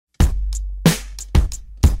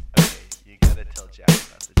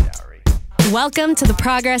Welcome to the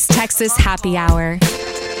Progress Texas Happy Hour.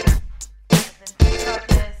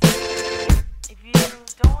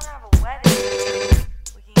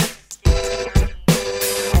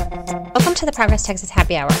 Welcome to the Progress Texas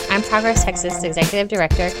Happy Hour. I'm Progress Texas Executive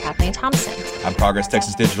Director Kathleen Thompson. I'm Progress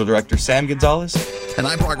Texas Digital Director Sam Gonzalez. And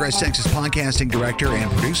I'm Progress Texas Podcasting Director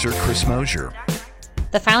and Producer Chris Mosier.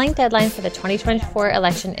 The filing deadline for the 2024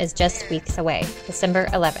 election is just weeks away, December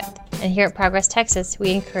 11th. And here at Progress Texas, we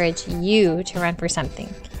encourage you to run for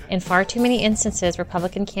something. In far too many instances,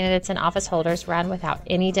 Republican candidates and office holders run without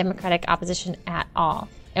any Democratic opposition at all.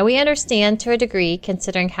 And we understand to a degree,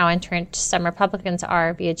 considering how entrenched some Republicans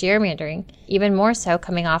are via gerrymandering, even more so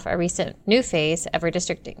coming off a recent new phase of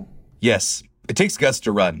redistricting. Yes, it takes guts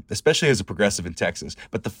to run, especially as a progressive in Texas.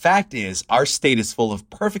 But the fact is, our state is full of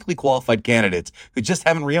perfectly qualified candidates who just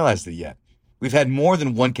haven't realized it yet. We've had more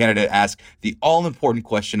than one candidate ask the all-important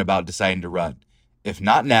question about deciding to run. If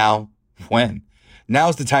not now, when? Now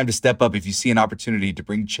is the time to step up if you see an opportunity to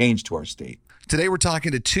bring change to our state. Today, we're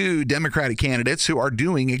talking to two Democratic candidates who are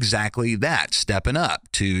doing exactly that, stepping up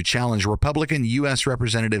to challenge Republican U.S.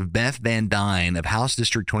 Representative Beth Van Dyne of House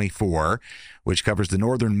District 24, which covers the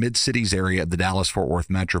northern mid-cities area of the Dallas-Fort Worth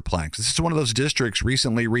Metroplex. This is one of those districts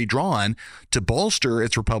recently redrawn to bolster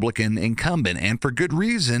its Republican incumbent. And for good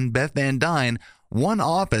reason, Beth Van Dyne won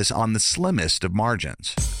office on the slimmest of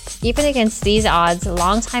margins. Even against these odds,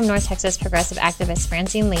 longtime North Texas progressive activist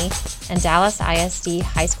Francine Lee and Dallas ISD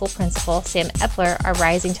high school principal Sam Epler are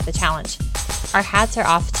rising to the challenge. Our hats are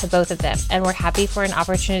off to both of them, and we're happy for an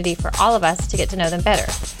opportunity for all of us to get to know them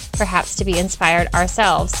better, perhaps to be inspired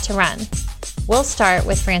ourselves to run. We'll start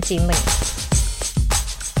with Francine Lee.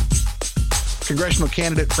 Congressional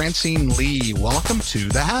candidate Francine Lee, welcome to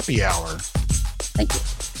the Happy Hour. Thank you.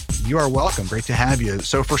 You are welcome. Great to have you.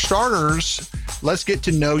 So for starters, let's get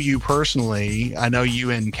to know you personally. I know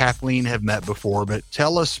you and Kathleen have met before, but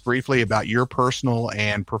tell us briefly about your personal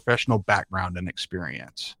and professional background and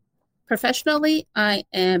experience. Professionally, I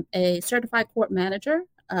am a certified court manager.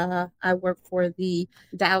 I work for the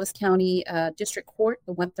Dallas County District Court,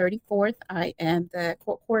 the 134th. I am the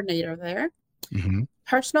court coordinator there. Mm-hmm.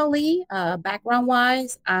 Personally,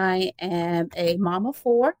 background-wise, I am a mom of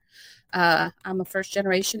four. I'm a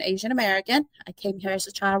first-generation Asian American. I came here as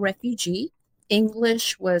a child refugee.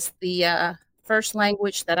 English was the first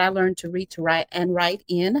language that I learned to read, to write, and write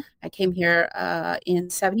in. I came here in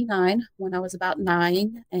 79 when I was about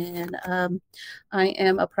 9, and I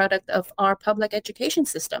am a product of our public education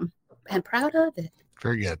system and proud of it.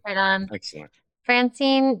 Very good. Right on. Excellent.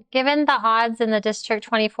 Francine, given the odds in the District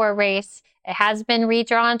 24 race, it has been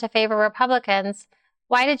redrawn to favor Republicans.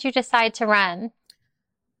 Why did you decide to run?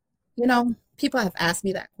 You know, people have asked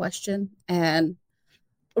me that question, and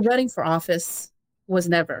running for office was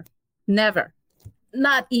never,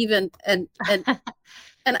 not even an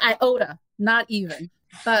iota, not even.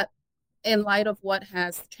 But in light of what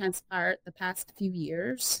has transpired the past few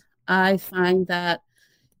years, I find that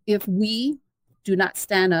if we do not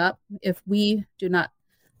stand up, if we do not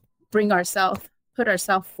put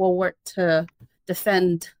ourselves forward to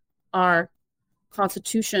defend our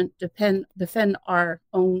Constitution, defend our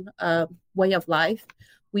own way of life,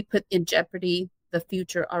 we put in jeopardy the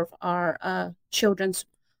future of our children's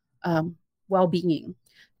well-being.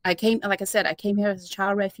 Like I said, I came here as a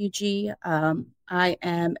child refugee. I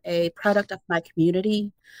am a product of my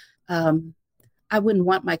community. I wouldn't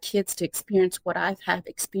want my kids to experience what I've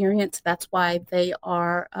experienced. That's why they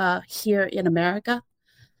are here in America,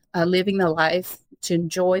 living their life to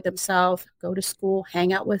enjoy themselves, go to school,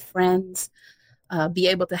 hang out with friends, be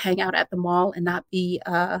able to hang out at the mall and not be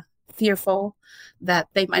fearful that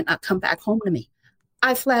they might not come back home to me.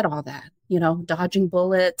 I fled all that, dodging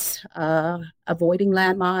bullets, avoiding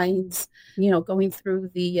landmines, going through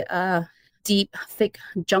the deep, thick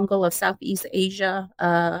jungle of Southeast Asia,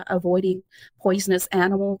 avoiding poisonous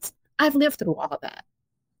animals. I've lived through all that.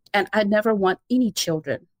 And I never want any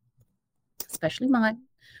children, especially mine,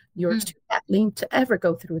 yours too, Kathleen, to ever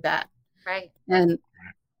go through that. Right. And,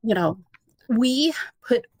 we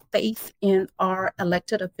put faith in our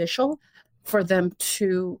elected official for them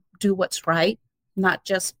to do what's right, not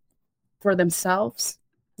just for themselves,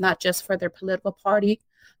 not just for their political party,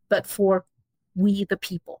 but for we the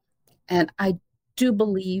people. And I do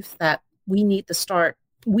believe that we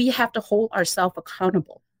have to hold ourselves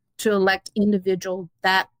accountable to elect individuals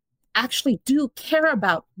that actually do care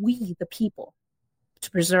about we the people,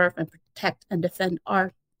 to preserve and protect and defend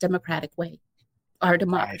our democratic way, our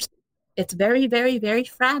democracy. It's very, very, very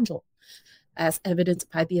fragile, as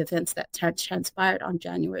evidenced by the events that transpired on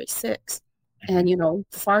January 6th. And,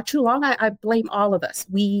 far too long, I blame all of us.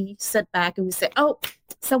 We sit back and we say, oh,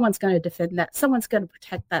 someone's going to defend that. Someone's going to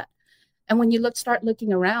protect that. And when you start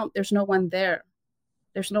looking around, there's no one there.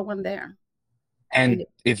 There's no one there. And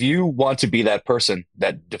if you want to be that person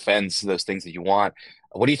that defends those things that you want,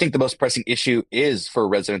 what do you think the most pressing issue is for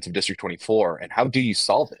residents of District 24, and how do you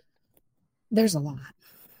solve it? There's a lot.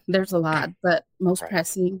 There's a lot, but most Right.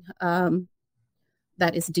 pressing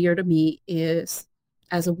that is dear to me is,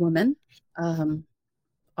 as a woman,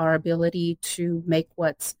 our ability to make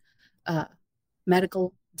what's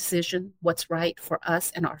medical decision, what's right for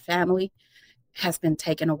us and our family, has been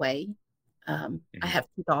taken away. I have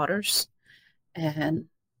 2 daughters, and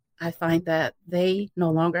I find that they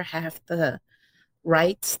no longer have the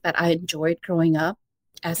rights that I enjoyed growing up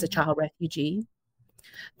as a child refugee.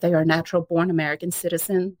 They are natural born American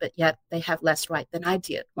citizen, but yet they have less right than I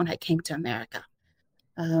did when I came to America.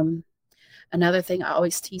 Another thing I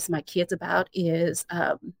always tease my kids about is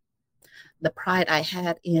the pride I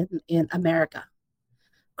had in America.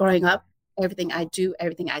 Growing up, everything I do,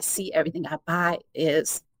 everything I see, everything I buy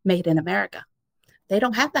is made in America. They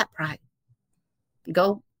don't have that pride.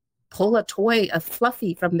 Go pull a toy, a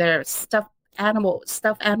fluffy from their stuffed animal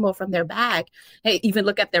from their bag. Hey, even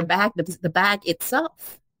look at their bag, the bag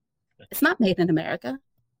itself. It's not made in America.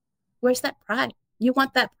 Where's that pride? You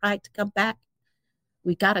want that pride to come back?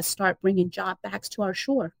 We got to start bringing job backs to our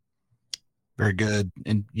shore. Very good.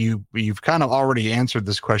 And you've kind of already answered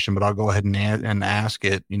this question, but I'll go ahead and ask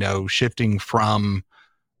it. Shifting from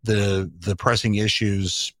the pressing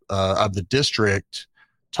issues of the district,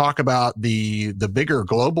 talk about the bigger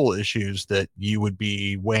global issues that you would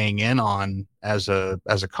be weighing in on as a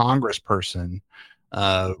congressperson.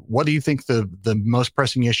 What do you think the most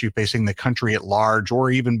pressing issue facing the country at large, or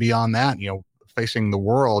even beyond that, facing the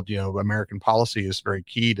world? American policy is very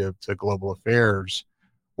key to global affairs.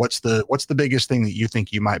 What's the biggest thing that you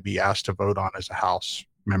think you might be asked to vote on as a House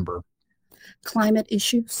member? Climate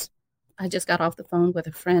issues. I just got off the phone with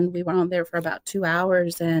a friend. We were on there for about 2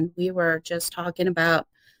 hours, and we were just talking about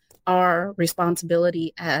our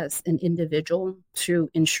responsibility as an individual to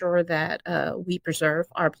ensure that we preserve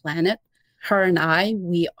our planet. Her and I,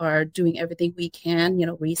 we are doing everything we can,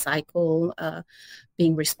 recycle,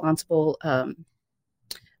 being responsible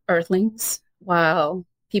earthlings, while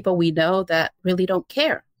people we know that really don't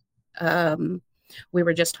care. We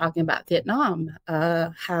were just talking about Vietnam,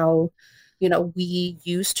 how we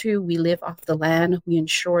live off the land. We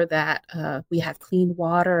ensure that we have clean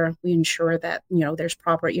water. We ensure that, there's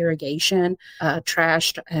proper irrigation.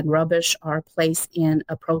 Trash and rubbish are placed in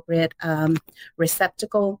appropriate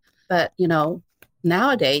receptacle. But,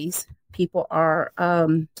 nowadays people are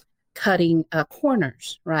cutting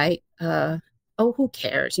corners, right? Oh, who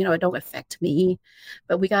cares? It don't affect me.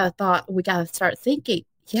 But we got to start thinking,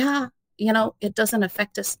 yeah, it doesn't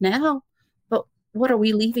affect us now, but what are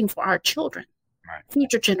we leaving for our children, Right.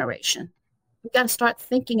 Future generation? We got to start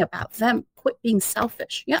thinking about them. Quit being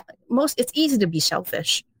selfish. Yeah, it's easy to be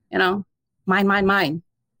selfish. Mine.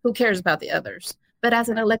 Who cares about the others? But as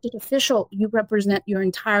an elected official, you represent your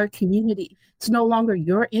entire community. It's no longer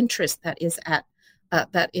your interest that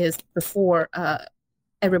is before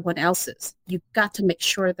everyone else's. You've got to make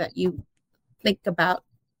sure that you think about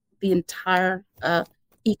the entire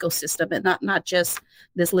ecosystem, and not just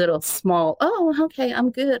this little small, oh, okay,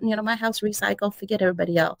 I'm good. My house recycle, forget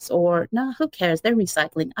everybody else. Or no, who cares? They're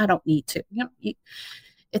recycling. I don't need to.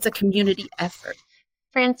 It's a community effort.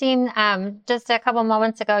 Francine, just a couple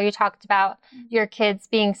moments ago, you talked about your kids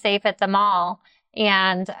being safe at the mall.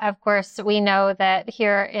 And of course, we know that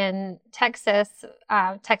here in Texas,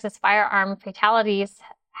 Texas firearm fatalities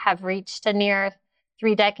have reached a near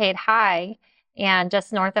 3-decade high. And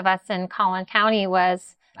just north of us in Collin County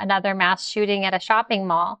was another mass shooting at a shopping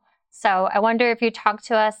mall. So I wonder if you talk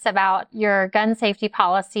to us about your gun safety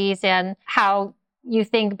policies and how you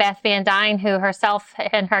think Beth Van Dyne, who herself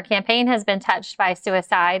in her campaign has been touched by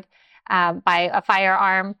suicide by a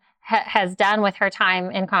firearm, has done with her time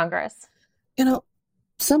in Congress.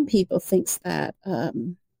 Some people think that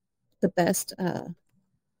the best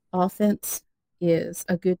offense is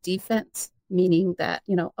a good defense, meaning that,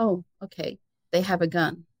 oh, okay, they have a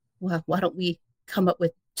gun. Well, why don't we come up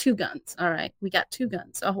with 2 guns? All right, we got 2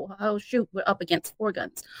 guns. Oh, shoot, we're up against 4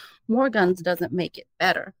 guns. More guns doesn't make it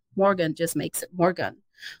better. More gun just makes it more gun.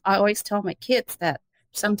 I always tell my kids that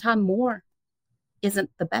sometimes more isn't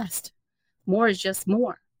the best. More is just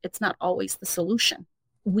more. It's not always the solution.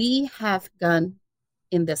 We have gun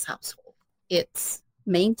in this household. It's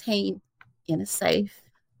maintained in a safe,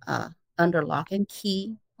 under lock and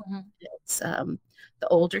key. Mm-hmm. It's the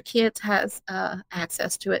older kids has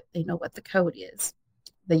access to it. They know what the code is.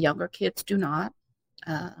 The younger kids do not.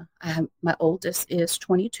 My oldest is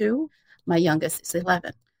 22. My youngest is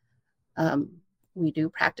 11. We do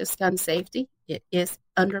practice gun safety. It is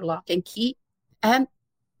under lock and key. And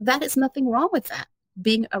that is nothing wrong with that.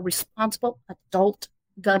 Being a responsible adult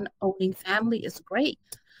gun owning family is great.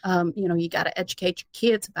 You got to educate your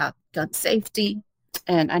kids about gun safety.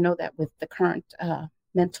 And I know that with the current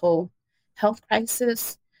mental health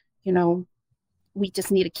crisis, we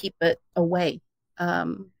just need to keep it away.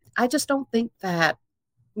 I just don't think that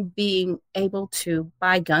being able to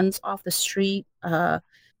buy guns off the street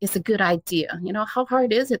is a good idea. How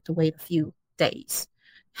hard is it to wait a few days?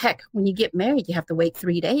 Heck, when you get married, you have to wait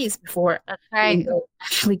 3 days before That's right. you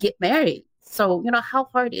actually get married. So, how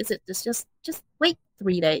hard is it to just wait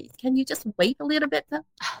 3 days? Can you just wait a little bit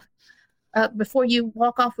before you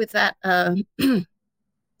walk off with that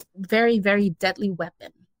very, very deadly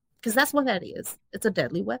weapon? Because that's what that is. It's a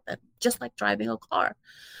deadly weapon, just like driving a car.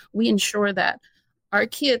 We ensure that our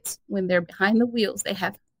kids, when they're behind the wheels, they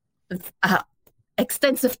have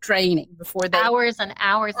extensive training before they hours and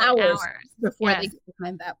hours and hours before yes. they get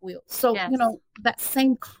behind that wheel. So yes. That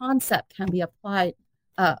same concept can be applied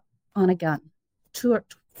on a gun,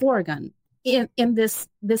 for a gun, in this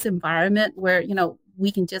environment where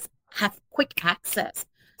we can just have quick access.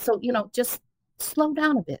 So just slow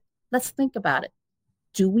down a bit. Let's think about it.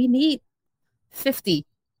 Do we need 50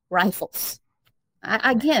 rifles?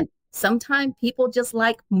 Again, sometimes people just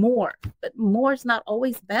like more, but more is not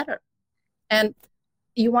always better. And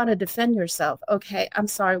you want to defend yourself. Okay, I'm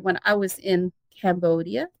sorry. When I was in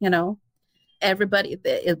Cambodia, everybody,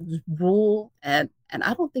 it was rule, and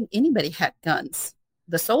I don't think anybody had guns.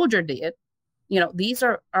 The soldier did. These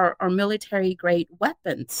are military grade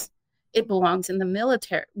weapons. It belongs in the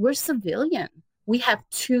military. We're civilian. We have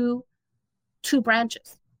two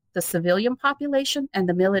branches, the civilian population and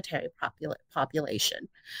the military population.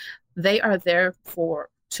 They are there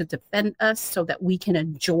to defend us so that we can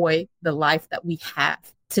enjoy the life that we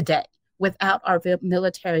have today. Without our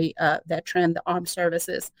military veteran, the armed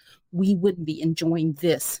services, we wouldn't be enjoying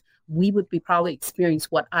this. We would be probably experiencing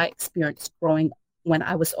what I experienced growing when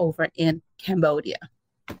I was over in Cambodia.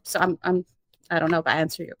 So I don't know if I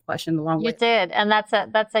answered your question the long way. You did, and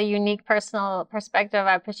that's a unique personal perspective.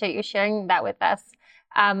 I appreciate you sharing that with us.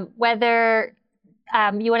 Whether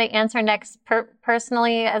you want to answer next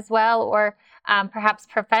personally as well, or perhaps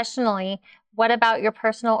professionally, what about your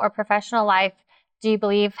personal or professional life do you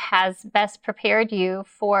believe has best prepared you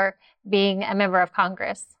for being a member of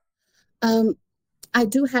Congress? I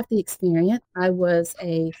do have the experience. I was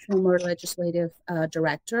a former legislative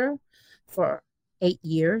director for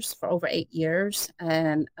over 8 years.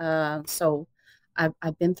 And so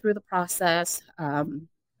I've been through the process,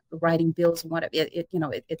 writing bills and whatever.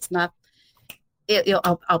 It's not,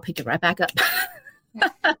 I'll pick it right back up.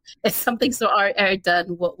 If something's already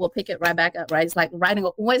done, we'll pick it right back up, right? It's like riding,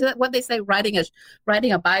 what they say, riding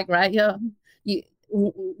a bike, right?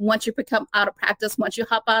 Once you become out of practice, once you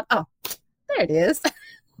hop on, oh, there it is.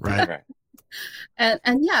 Right.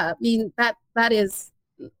 And yeah, I mean, that is,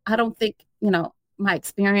 I don't think, my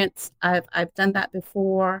experience, I've done that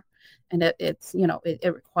before, and it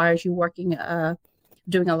requires you working,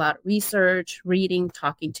 doing a lot of research, reading,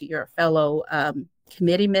 talking to your fellow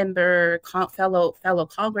committee member, fellow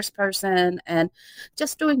congressperson, and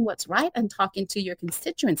just doing what's right and talking to your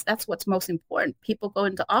constituents. That's what's most important. People go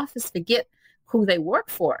into office, forget who they work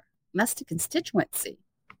for. And that's the constituency.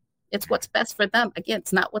 It's what's best for them. Again,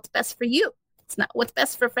 it's not what's best for you. It's not what's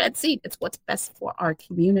best for Francine. It's what's best for our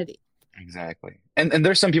community. Exactly. And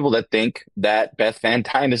there's some people that think that Beth Van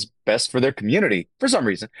Dyne is best for their community for some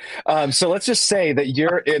reason. So let's just say that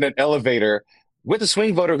you're in an elevator with a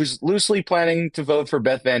swing voter who's loosely planning to vote for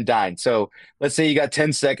Beth Van Dyne. So let's say you got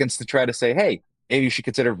 10 seconds to try to say, hey, maybe you should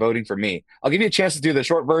consider voting for me. I'll give you a chance to do the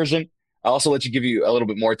short version. I'll also give you a little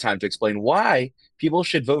bit more time to explain why people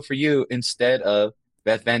should vote for you instead of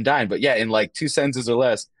Beth Van Dyne. But yeah, in like 2 sentences or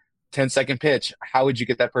less, 10-second pitch, how would you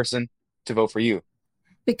get that person to vote for you?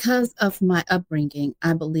 Because of my upbringing,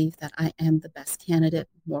 I believe that I am the best candidate,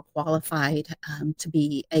 more qualified to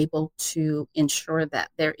be able to ensure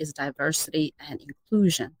that there is diversity and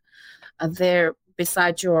inclusion.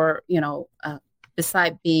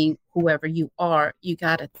 Beside being whoever you are, you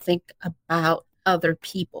got to think about other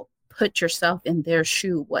people. Put yourself in their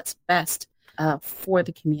shoe. What's best for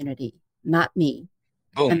the community, not me.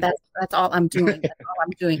 Boom. And that's all I'm doing. That's all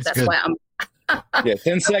I'm doing. That's why I'm. Yeah,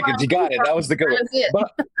 10 seconds. You got it. That was the good one.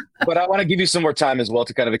 But I want to give you some more time as well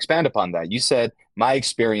to kind of expand upon that. You said my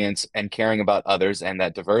experience and caring about others and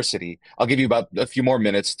that diversity. I'll give you about a few more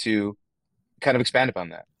minutes to kind of expand upon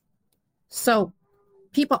that. So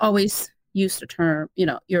people always use the term,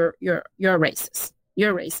 you're a racist.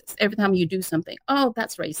 You're racist. Every time you do something, oh,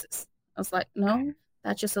 that's racist. I was like, no,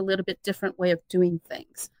 that's just a little bit different way of doing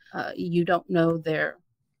things. You don't know their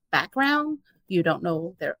background, you don't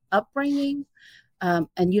know their upbringing,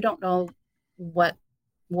 and you don't know what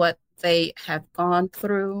they have gone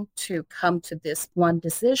through to come to this one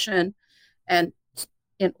decision. And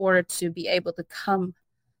in order to be able to come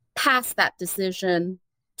past that decision,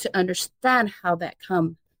 to understand how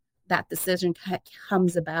that decision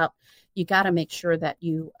comes about, you got to make sure that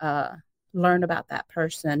you learn about that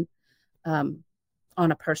person on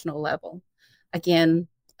a personal level. Again,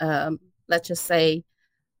 let's just say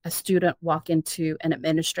a student walk into an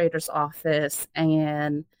administrator's office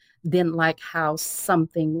and didn't like how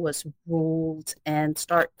something was ruled and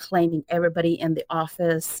start claiming everybody in the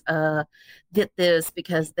office did this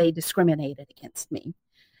because they discriminated against me.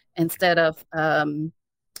 Instead of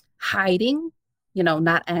hiding,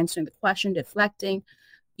 not answering the question, deflecting,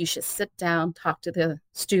 you should sit down, talk to the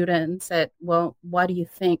student and say, well, why do you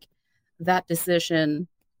think that decision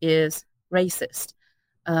is racist?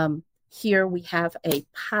 Here we have a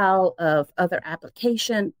pile of other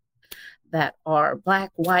applications that are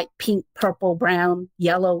black, white, pink, purple, brown,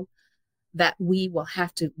 yellow, that we will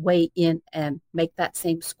have to weigh in and make that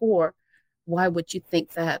same score. Why would you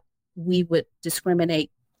think that we would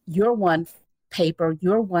discriminate your one paper,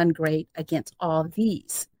 your one grade against all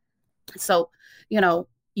these? So,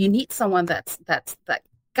 you need someone that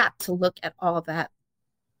got to look at all that,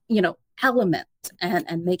 element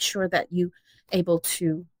and make sure that you able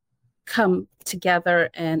to come together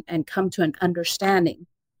and come to an understanding.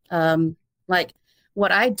 Like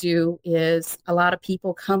what I do is, a lot of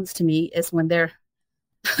people comes to me is when they're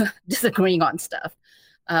disagreeing on stuff.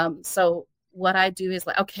 So what I do is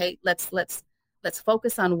like, okay, let's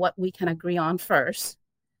focus on what we can agree on first,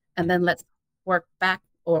 and then let's work back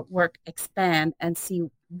or expand and see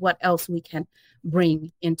what else we can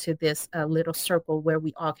bring into this little circle where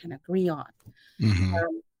we all can agree on. Mm-hmm.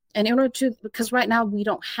 And in order to, because right now we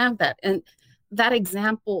don't have that. And that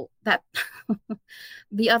example that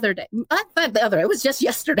the other day, it was just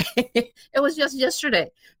yesterday. It was just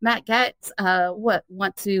yesterday. Matt Gaetz,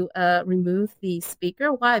 want to remove the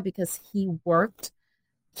speaker. Why? Because he's working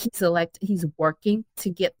to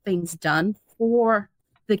get things done for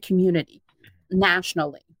the community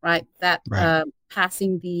nationally, right? That Right.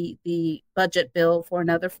 Passing the budget bill for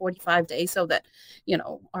another 45 days so that,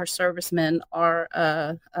 our servicemen,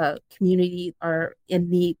 our community are in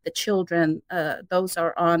need, the children, those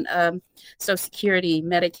are on Social Security,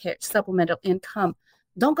 Medicare, supplemental income,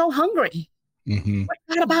 don't go hungry. Mm-hmm.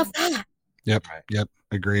 What about that? Yep. Yep.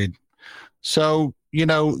 Agreed. So,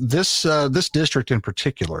 this district in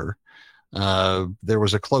particular, there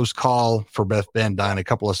was a close call for Beth Van Dyne a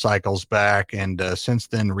couple of cycles back, and since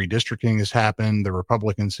then redistricting has happened. The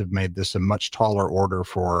Republicans have made this a much taller order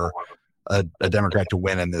for a Democrat to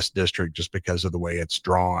win in this district just because of the way it's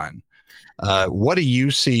drawn. What do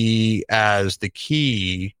you see as the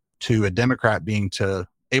key to a Democrat being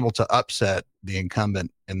able to upset the incumbent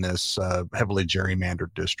in this heavily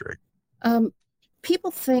gerrymandered district?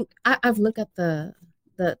 People think I've looked at the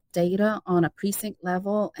data on a precinct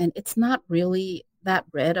level, and it's not really that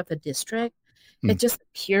red of a district. It's just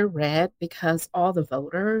pure red because all the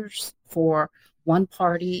voters for one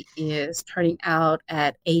party is turning out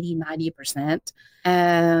at 80-90%,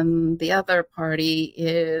 and the other party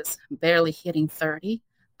is barely hitting 30.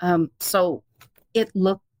 So it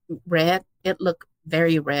looked red. It looked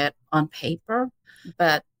very red on paper,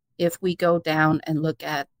 but if we go down and look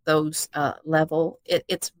at those level,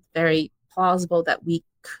 it's very plausible that we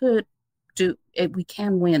could do it. We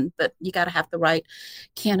can win, but you got to have the right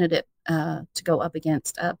candidate to go up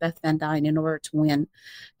against Beth Van Dyne in order to win.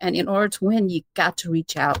 And in order to win, you got to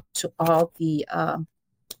reach out to all the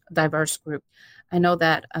diverse group. I know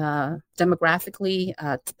that demographically,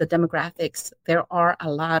 the demographics, there are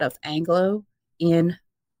a lot of Anglo in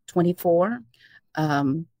 24,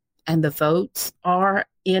 and the votes are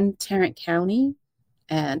in Tarrant County,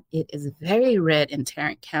 and it is very red in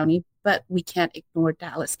Tarrant County, but we can't ignore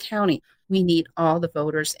Dallas County. We need all the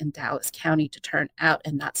voters in Dallas County to turn out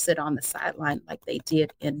and not sit on the sideline like they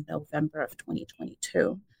did in November of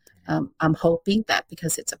 2022. I'm hoping that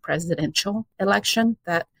because it's a presidential election,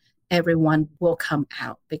 that everyone will come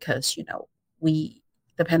out because, we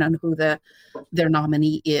depend on who their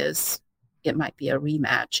nominee is. It might be a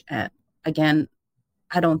rematch. And again,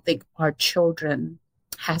 I don't think our children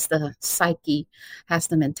has the psyche, has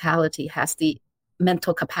the mentality, has the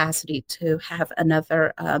mental capacity to have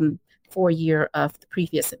another 4 year of the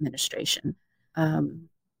previous administration.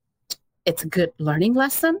 It's a good learning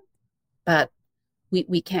lesson, but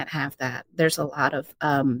We can't have that. There's a lot of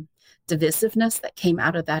divisiveness that came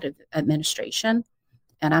out of that administration,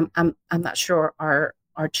 and I'm not sure our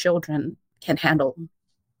children can handle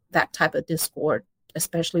that type of discord,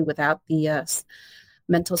 especially without the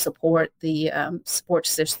mental support, the support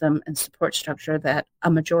system and support structure that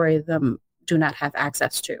a majority of them do not have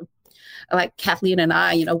access to. Like Kathleen and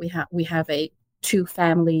I, we have a two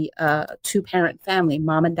parent family,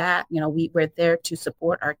 mom and dad. We're there to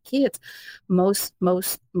support our kids. Most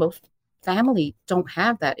family don't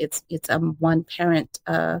have that. It's one parent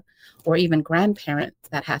or even grandparent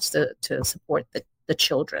that has to support the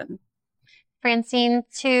children. Francine,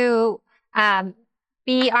 to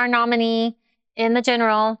be our nominee in the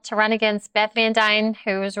general to run against Beth Van Dyne,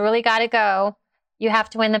 who's really got to go, you have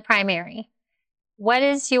to win the primary. What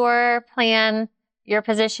is your plan, your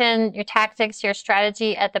position, your tactics, your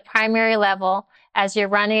strategy at the primary level as you're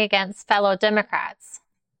running against fellow Democrats?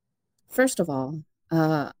 First of all,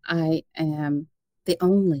 I am the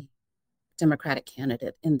only Democratic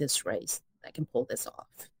candidate in this race that can pull this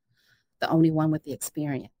off, the only one with the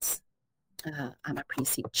experience. I'm a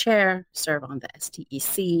precinct chair, serve on the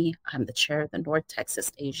STEC. I'm the chair of the North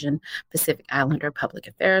Texas Asian Pacific Islander Public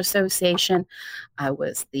Affairs Association. I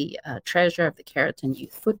was the treasurer of the Carrollton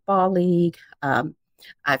Youth Football League.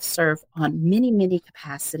 I've served on many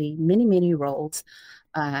capacity, many roles,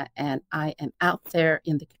 and I am out there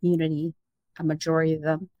in the community. A majority of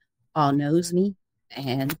them all knows me,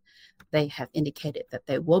 and they have indicated that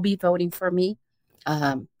they will be voting for me.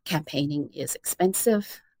 Campaigning is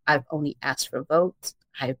expensive. I've only asked for votes.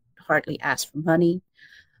 I've hardly asked for money.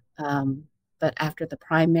 But after the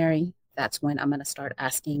primary, that's when I'm going to start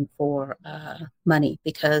asking for money,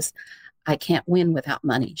 because I can't win without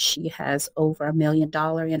money. She has over $1 million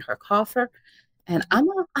in her coffer, and I'm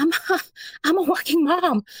a working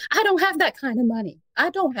mom. I don't have that kind of money.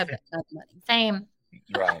 Same.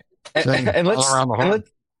 Right. And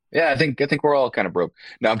let's yeah, I think we're all kind of broke.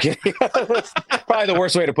 No, I'm kidding. That's probably the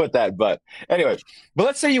worst way to put that. But anyway,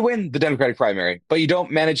 let's say you win the Democratic primary, but you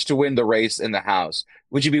don't manage to win the race in the House.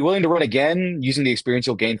 Would you be willing to run again using the experience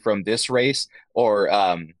you'll gain from this race, or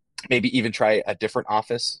maybe even try a different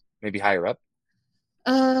office, maybe higher up?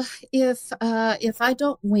 If I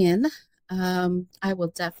don't win, I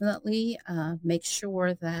will definitely make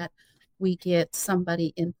sure that we get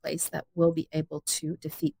somebody in place that will be able to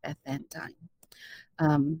defeat Beth Van Dyne.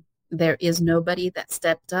 There is nobody that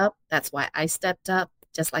stepped up. That's why I stepped up,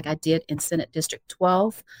 just like I did in Senate District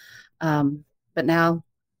 12. But now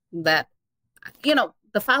that,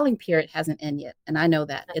 the filing period hasn't ended yet, and I know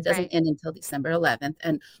that. It doesn't end until December 11th,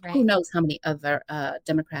 and who knows how many other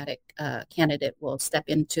Democratic candidate will step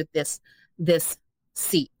into this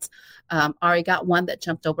seat. Already got one that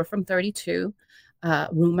jumped over from 32.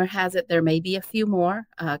 Rumor has it there may be a few more,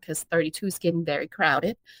 because 32 is getting very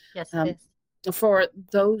crowded. Yes, it is. For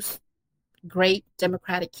those great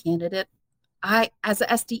Democratic candidate, I, as a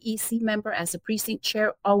SDEC member, as a precinct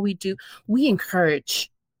chair, we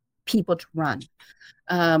encourage people to run.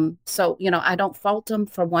 So, I don't fault them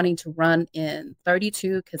for wanting to run in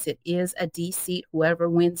 32, because it is a D seat. Whoever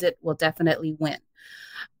wins it will definitely win.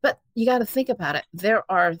 But you got to think about it. There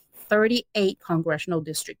are 38 congressional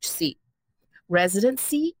district seats.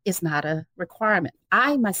 Residency is not a requirement.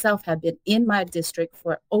 I myself have been in my district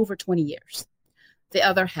for over 20 years. The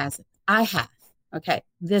other hasn't. I have. Okay.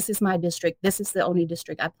 This is my district. This is the only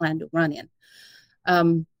district I plan to run in.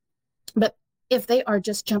 But if they are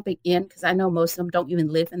just jumping in, because I know most of them don't even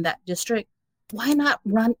live in that district, why not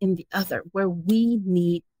run in the other, where we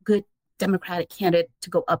need good Democratic candidate to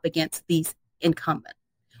go up against these incumbents?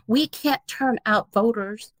 We can't turn out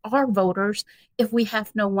our voters, if we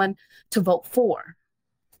have no one to vote for.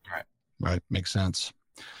 Right. Makes sense.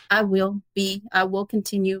 I will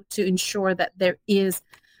continue to ensure that there is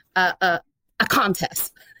a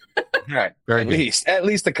contest. Right. Very at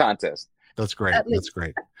least a contest. That's great. That's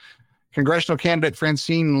great. Congressional candidate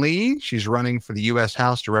Francine Lee. She's running for the U.S.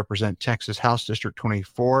 House to represent Texas House District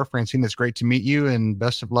 24. Francine, it's great to meet you, and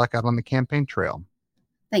best of luck out on the campaign trail.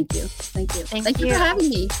 Thank you. Thank you for having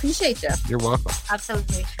me. Appreciate you. You're welcome.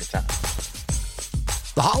 Absolutely. Good time.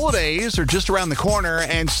 The holidays are just around the corner,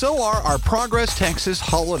 and so are our Progress Texas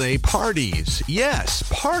holiday parties. Yes,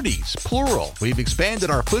 parties, plural. We've expanded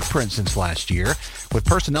our footprint since last year, with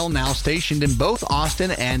personnel now stationed in both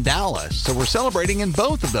Austin and Dallas. So we're celebrating in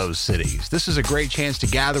both of those cities. This is a great chance to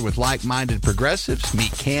gather with like-minded progressives,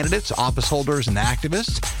 meet candidates, office holders, and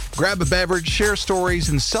activists, grab a beverage, share stories,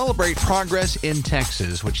 and celebrate progress in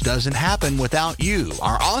Texas, which doesn't happen without you.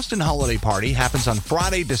 Our Austin holiday party happens on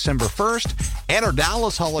Friday, December 1st, and our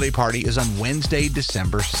Dallas holiday party is on Wednesday,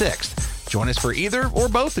 December 6th. Join us for either or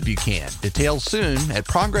both if you can. Details soon at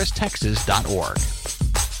progresstexas.org.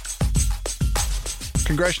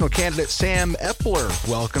 Congressional candidate Sam Epler,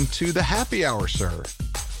 welcome to the Happy Hour, sir.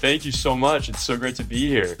 Thank you so much. It's so great to be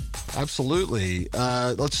here. Absolutely.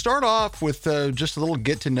 Let's start off with just a little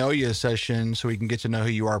get to know you session so we can get to know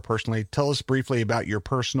who you are personally. Tell us briefly about your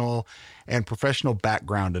personal and professional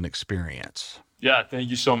background and experience. Yeah, thank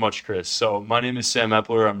you so much, Chris. So my name is Sam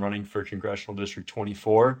Epler. I'm running for Congressional District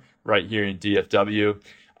 24 right here in DFW.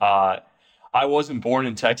 I wasn't born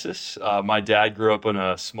in Texas. My dad grew up on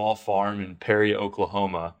a small farm in Perry,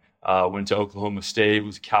 Oklahoma. Went to Oklahoma State,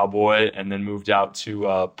 was a cowboy, and then moved out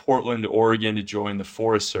to Portland, Oregon to join the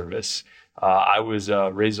Forest Service. I was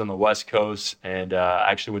raised on the West Coast and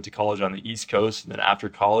actually went to college on the East Coast. And then after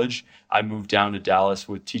college, I moved down to Dallas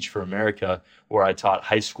with Teach for America, where I taught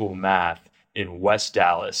high school math in West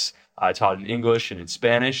Dallas. I taught in English and in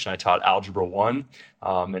Spanish, and I taught Algebra 1.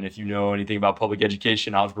 And if you know anything about public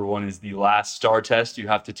education, Algebra 1 is the last STAR test you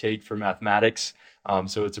have to take for mathematics.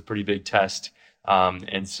 So it's a pretty big test.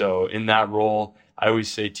 And so in that role, I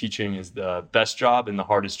always say teaching is the best job and the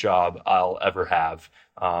hardest job I'll ever have.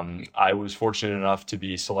 I was fortunate enough to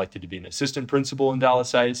be selected to be an assistant principal in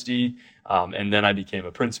Dallas ISD. And then I became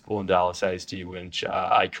a principal in Dallas ISD, which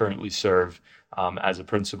I currently serve as a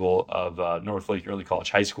principal of North Lake Early College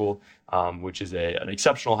High School, which is an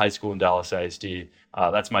exceptional high school in Dallas ISD.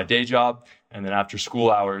 That's my day job. And then after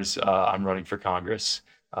school hours, I'm running for Congress.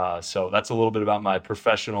 So that's a little bit about my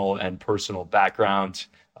professional and personal background,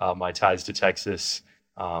 my ties to Texas.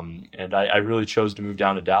 And I really chose to move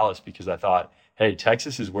down to Dallas because I thought, hey,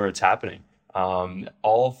 Texas is where it's happening.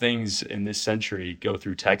 All things in this century go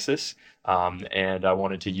through Texas. And I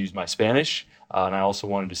wanted to use my Spanish. And I also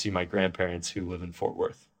wanted to see my grandparents who live in Fort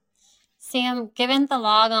Worth. Sam, given the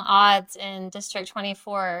long odds in District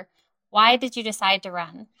 24, why did you decide to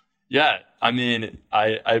run? Yeah, I mean,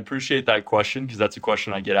 I appreciate that question because that's a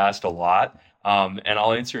question I get asked a lot. And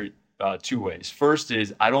I'll answer it two ways. First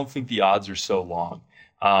is I don't think the odds are so long.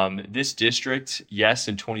 This district, yes,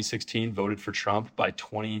 in 2016 voted for Trump by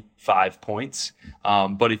 25 points.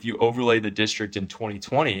 But if you overlay the district in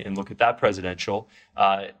 2020 and look at that presidential,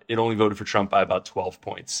 it only voted for Trump by about 12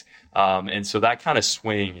 points. And so that kind of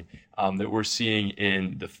swing that we're seeing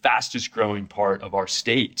in the fastest growing part of our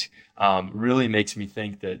state really makes me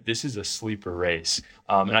think that this is a sleeper race.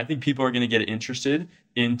 And I think people are going to get interested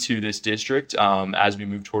into this district as we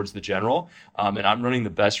move towards the general. And I'm running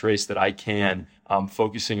the best race that I can,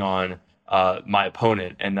 focusing on my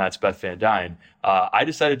opponent, and that's Beth Van Dyne. I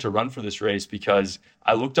decided to run for this race because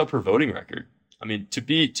I looked up her voting record. I mean, to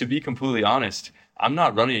be completely honest, I'm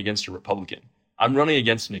not running against a Republican. I'm running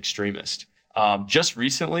against an extremist. Just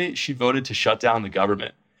recently, she voted to shut down the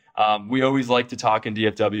government. We always like to talk in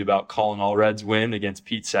DFW about Colin Allred's win against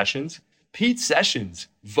Pete Sessions. Pete Sessions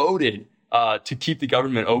voted to keep the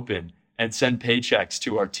government open and send paychecks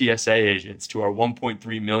to our TSA agents, to our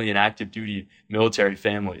 1.3 million active duty military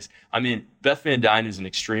families. I mean, Beth Van Dyne is an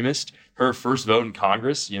extremist. Her first vote in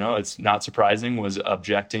Congress, it's not surprising, was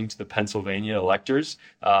objecting to the Pennsylvania electors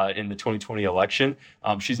in the 2020 election.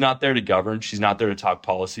 She's not there to govern. She's not there to talk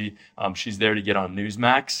policy. She's there to get on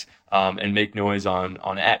Newsmax and make noise on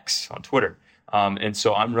X, on Twitter. And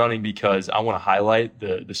so I'm running because I want to highlight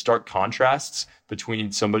the stark contrasts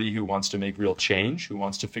between somebody who wants to make real change, who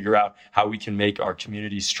wants to figure out how we can make our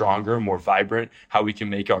communities stronger, more vibrant, how we can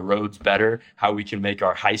make our roads better, how we can make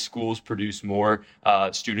our high schools produce more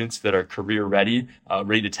students that are career ready,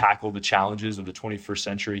 ready to tackle the challenges of the 21st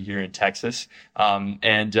century here in Texas.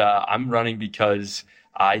 And I'm running because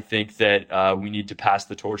I think that we need to pass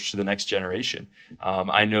the torch to the next generation.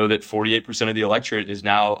 I know that 48% of the electorate is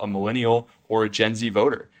now a millennial or a Gen Z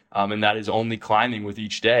voter, and that is only climbing with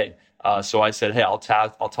each day. So I said, hey, I'll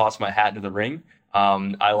toss my hat into the ring.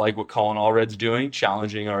 I like what Colin Allred's doing,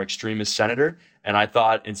 challenging our extremist senator. And I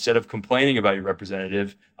thought, instead of complaining about your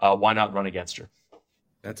representative, why not run against her?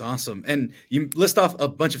 That's awesome. And you list off a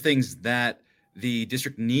bunch of things that the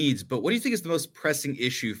district needs, but what do you think is the most pressing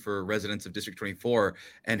issue for residents of District 24,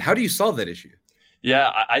 and how do you solve that issue? Yeah,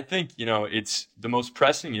 I think, it's the most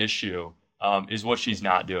pressing issue is what she's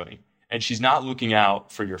not doing. And she's not looking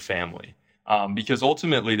out for your family. Because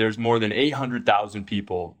ultimately there's more than 800,000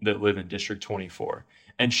 people that live in District 24.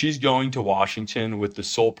 And she's going to Washington with the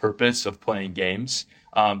sole purpose of playing games.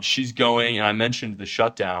 She's going, and I mentioned the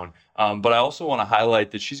shutdown, but I also want to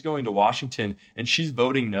highlight that she's going to Washington and she's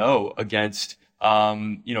voting no against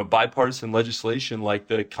bipartisan legislation like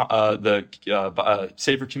the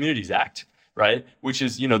Safer Communities Act. right? Which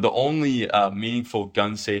is, the only meaningful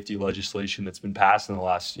gun safety legislation that's been passed in the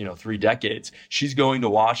last, 3 decades. She's going to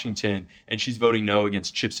Washington and she's voting no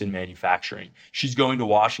against chips in manufacturing. She's going to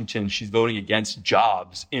Washington. She's voting against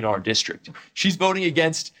jobs in our district. She's voting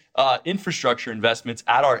against infrastructure investments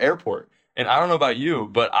at our airport. And I don't know about you,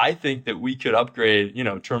 but I think that we could upgrade,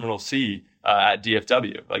 Terminal C at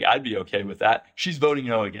DFW. Like, I'd be okay with that. She's voting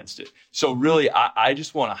no against it. So really, I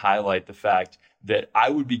just want to highlight the fact that I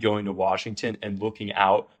would be going to Washington and looking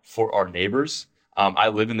out for our neighbors. I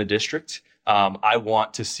live in the district. I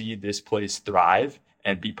want to see this place thrive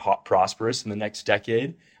and be prosperous in the next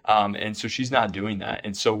decade. And so she's not doing that.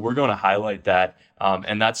 And so we're going to highlight that.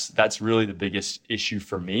 And that's really the biggest issue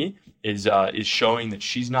for me is showing that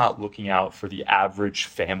she's not looking out for the average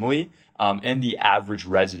family and the average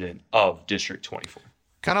resident of District 24.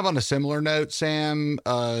 Kind of on a similar note, Sam,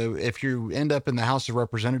 if you end up in the House of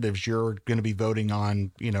Representatives, you're going to be voting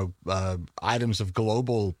on, items of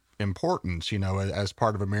global importance, as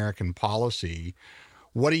part of American policy.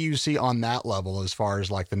 What do you see on that level as far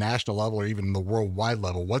as like the national level or even the worldwide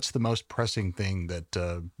level? What's the most pressing thing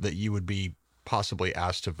that you would be possibly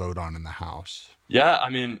asked to vote on in the House? Yeah,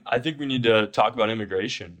 I think we need to talk about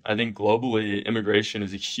immigration. I think globally, immigration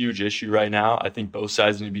is a huge issue right now. I think both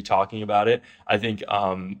sides need to be talking about it. I think,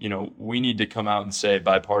 we need to come out and say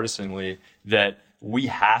bipartisanly that we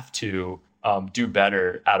have to do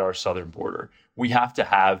better at our southern border. We have to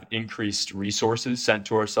have increased resources sent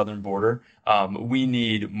to our southern border. We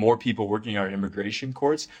need more people working our immigration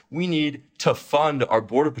courts. We need to fund our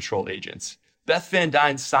Border Patrol agents. Beth Van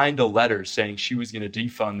Dyne signed a letter saying she was going to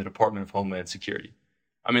defund the Department of Homeland Security.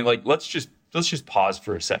 Let's just pause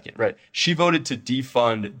for a second, right? She voted to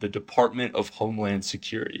defund the Department of Homeland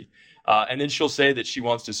Security. And then she'll say that she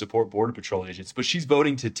wants to support Border Patrol agents, but she's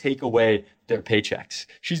voting to take away their paychecks.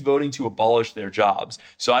 She's voting to abolish their jobs.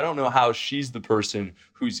 So I don't know how she's the person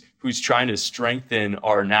who's trying to strengthen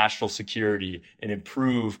our national security and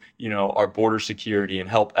improve, our border security and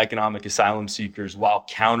help economic asylum seekers while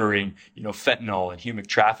countering, fentanyl and human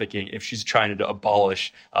trafficking if she's trying to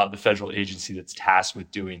abolish the federal agency that's tasked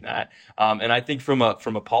with doing that. And I think from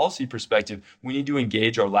a policy perspective, we need to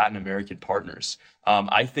engage our Latin American partners.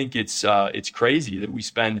 I think it's crazy that we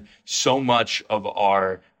spend so much of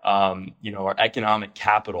our economic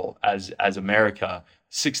capital as America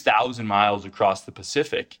 6,000 miles across the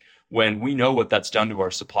Pacific when we know what that's done to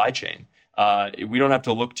our supply chain. We don't have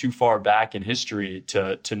to look too far back in history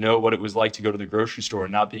to know what it was like to go to the grocery store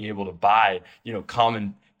and not being able to buy,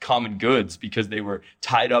 common goods because they were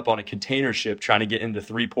tied up on a container ship trying to get into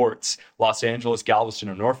 3 ports, Los Angeles, Galveston,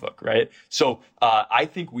 or Norfolk, right? So I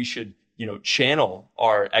think we should channel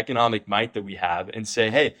our economic might that we have and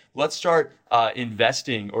say, hey, let's start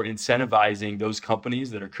investing or incentivizing those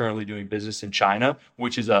companies that are currently doing business in China,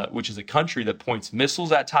 which is a country that points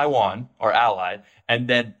missiles at Taiwan, our ally, and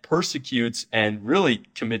then persecutes and really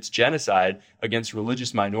commits genocide against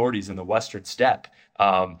religious minorities in the Western steppe,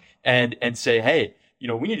 and say, hey,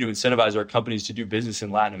 we need to incentivize our companies to do business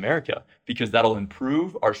in Latin America because that'll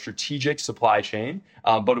improve our strategic supply chain,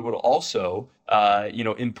 but it would also,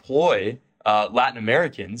 employ Latin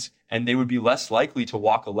Americans, and they would be less likely to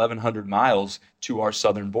walk 1,100 miles to our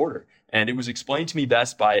southern border. And it was explained to me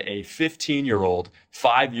best by a 15-year-old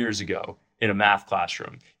 5 years ago in a math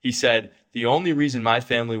classroom. He said, the only reason my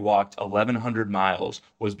family walked 1,100 miles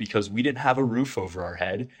was because we didn't have a roof over our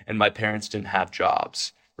head and my parents didn't have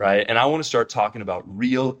jobs. Right. And I want to start talking about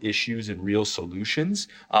real issues and real solutions.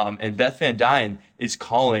 And Beth Van Dyne is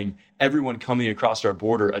calling everyone coming across our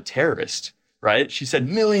border a terrorist. Right. She said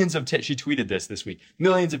she tweeted this week.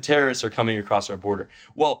 Millions of terrorists are coming across our border.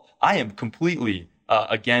 Well, I am completely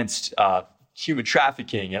against human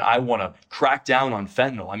trafficking, and I want to crack down on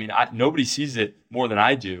fentanyl. Nobody sees it more than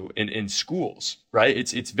I do in schools. Right.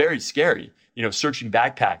 It's very scary, searching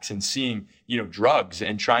backpacks and seeing, drugs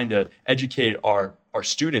and trying to educate our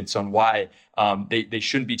students on why they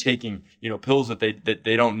shouldn't be taking pills that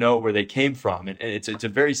they don't know where they came from, and it's a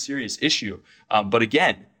very serious issue. But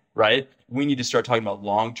again, right, we need to start talking about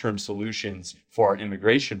long-term solutions for our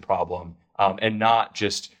immigration problem, and not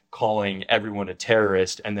just calling everyone a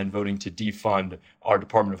terrorist and then voting to defund our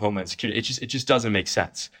Department of Homeland Security. It just doesn't make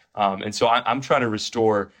sense. And so I'm trying to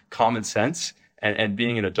restore common sense and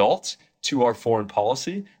being an adult to our foreign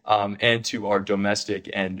policy, and to our domestic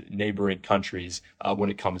and neighboring countries when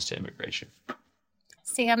it comes to immigration.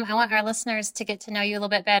 Sam, I want our listeners to get to know you a little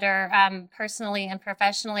bit better, personally and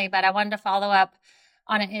professionally, but I wanted to follow up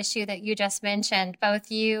on an issue that you just mentioned.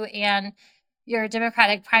 Both you and your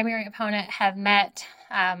Democratic primary opponent have met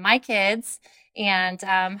my kids and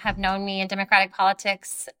have known me in Democratic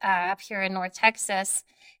politics up here in North Texas.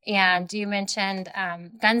 And you mentioned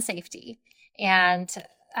gun safety. And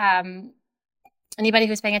anybody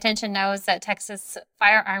who's paying attention knows that Texas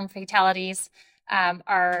firearm fatalities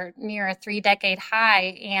are near a 3-decade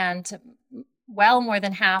high, and well more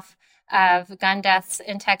than half of gun deaths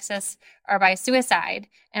in Texas are by suicide.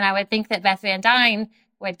 And I would think that Beth Van Dyne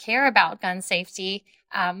would care about gun safety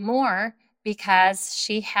more, because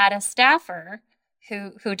she had a staffer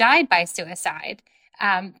who died by suicide.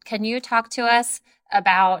 Can you talk to us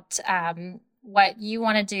about what you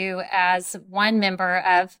want to do as one member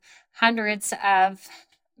of hundreds of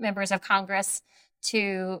members of Congress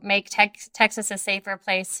to make Texas a safer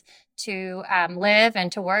place to live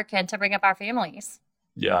and to work and to bring up our families?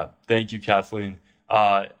 Yeah, thank you, Kathleen.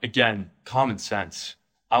 Again, common sense.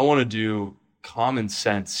 I want to do common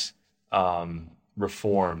sense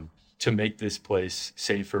reform to make this place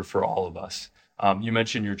safer for all of us. You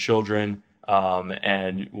mentioned your children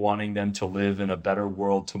and wanting them to live in a better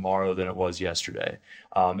world tomorrow than it was yesterday.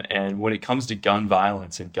 And when it comes to gun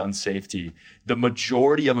violence and gun safety, the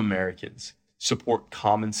majority of Americans support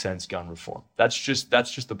common sense gun reform. That's just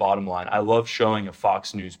the bottom line. I love showing a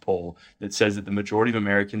Fox News poll that says that the majority of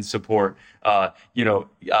Americans support, red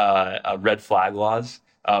flag laws,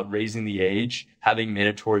 raising the age, having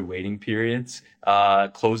mandatory waiting periods,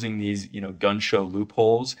 closing these, gun show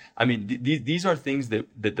loopholes. I mean, these are things that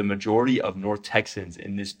the majority of North Texans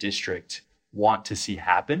in this district want to see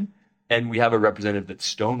happen. And we have a representative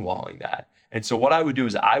that's stonewalling that. And so what I would do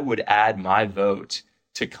is I would add my vote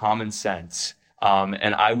to common sense.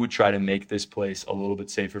 And I would try to make this place a little bit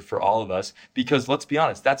safer for all of us, because let's be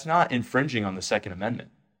honest, that's not infringing on the Second Amendment.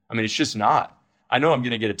 I mean, it's just not. I know I'm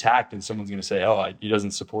going to get attacked and someone's going to say, he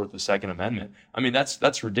doesn't support the Second Amendment. I mean,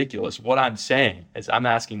 that's ridiculous. What I'm saying is I'm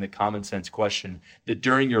asking the common sense question that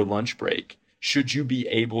during your lunch break, should you be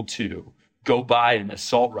able to go buy an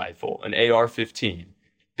assault rifle, an AR-15,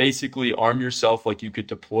 basically arm yourself like you could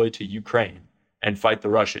deploy to Ukraine and fight the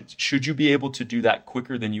Russians? Should you be able to do that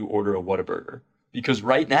quicker than you order a Whataburger? Because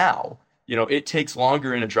right now, it takes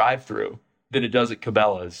longer in a drive-through than it does at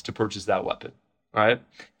Cabela's to purchase that weapon, right?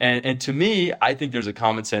 And to me, I think there's a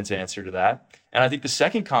common sense answer to that. And I think the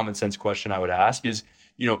second common sense question I would ask is,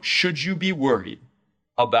 should you be worried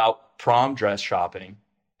about prom dress shopping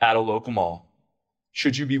at a local mall?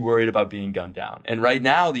 Should you be worried about being gunned down? And right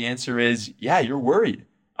now, the answer is, yeah, you're worried.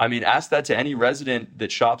 I mean, ask that to any resident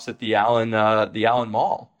that shops at the Allen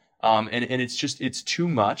Mall. And it's too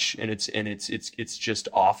much, and it's just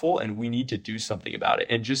awful, and we need to do something about it.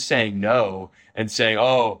 And just saying no and saying,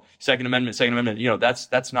 Second Amendment,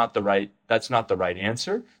 that's not the right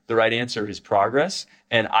answer. The right answer is progress,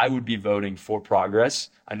 and I would be voting for progress.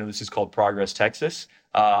 I know this is called Progress Texas.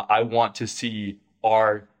 I want to see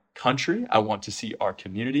our country, I want to see our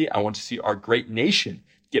community, I want to see our great nation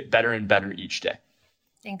get better and better each day.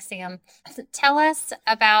 Thanks, Sam. Tell us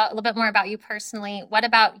a little bit more about you personally. What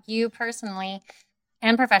about you personally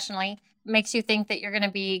and professionally makes you think that you're going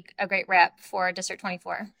to be a great rep for District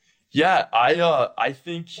 24? Yeah, I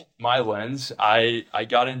think my lens, I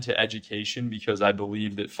got into education because I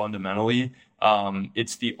believe that fundamentally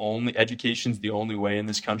education's the only way in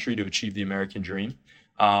this country to achieve the American dream.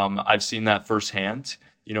 I've seen that firsthand.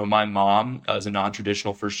 My mom is a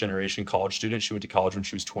non-traditional first-generation college student. She went to college when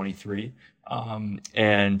she was 23.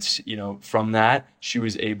 And from that, she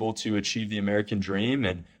was able to achieve the American dream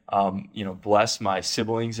and, bless my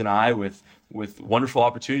siblings and I with wonderful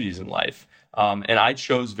opportunities in life. And I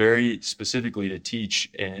chose very specifically to teach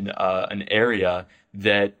in an area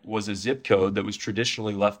that was a zip code that was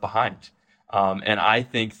traditionally left behind. And I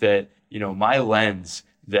think that, my lens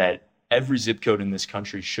that every zip code in this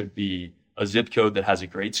country should be a zip code that has a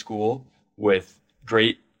great school with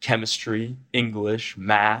great chemistry, English,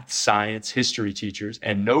 math, science, history teachers,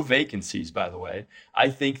 and no vacancies, by the way. I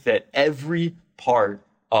think that every part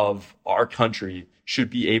of our country should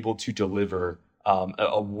be able to deliver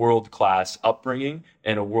a world-class upbringing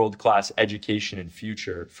and a world-class education and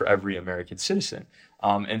future for every American citizen.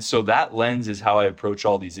 And so that lens is how I approach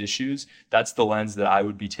all these issues. That's the lens that I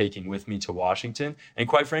would be taking with me to Washington. And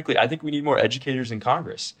quite frankly, I think we need more educators in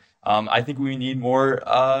Congress. I think we need more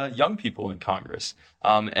young people in Congress.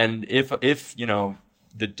 And if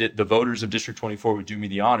the voters of District 24 would do me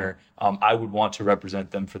the honor, I would want to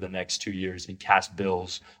represent them for the next 2 years and cast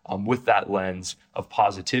bills with that lens of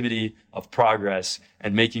positivity, of progress,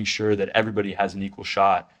 and making sure that everybody has an equal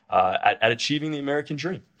shot at achieving the American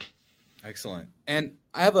dream. Excellent. And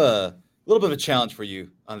I have a little bit of a challenge for you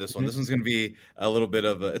on this one. This one's going to be a little bit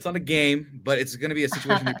of it's not a game, but it's going to be a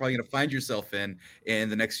situation you're probably going to find yourself in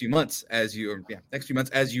the next few months as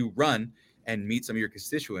you run and meet some of your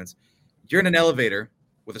constituents. You're in an elevator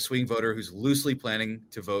with a swing voter who's loosely planning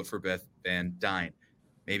to vote for Beth Van Dyne.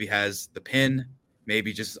 Maybe has the pin,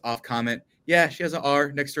 maybe just off comment. Yeah, she has an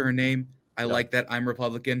R next to her name. I like that. I'm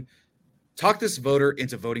Republican. Talk this voter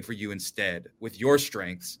into voting for you instead with your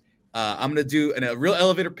strengths. I'm going to do a real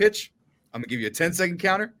elevator pitch. I'm going to give you a 10-second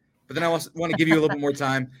counter, but then I want to give you a little bit more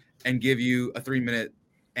time and give you a 3-minute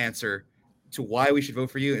answer to why we should vote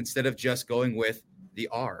for you instead of just going with the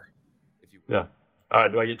R. If you will. Yeah. All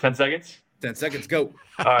right. Do I get 10 seconds? 10 seconds. Go.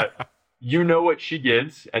 All right. You know what she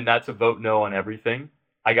gives, and that's a vote no on everything.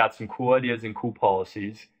 I got some cool ideas and cool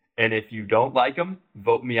policies, and if you don't like them,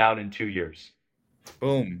 vote me out in 2 years.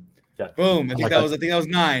 Boom. Yeah. Boom. I think that was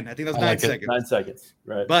 9. I think that was 9 seconds. 9 seconds.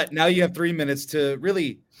 Right. But now you have 3 minutes to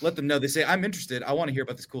really let them know. They say, I'm interested. I want to hear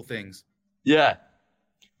about these cool things. Yeah.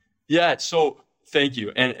 Yeah. So thank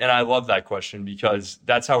you. And I love that question because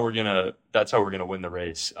that's how we're gonna win the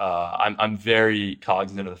race. I'm very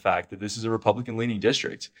cognizant of the fact that this is a Republican leaning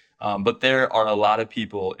district. But there are a lot of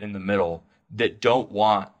people in the middle that don't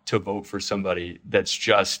want to vote for somebody that's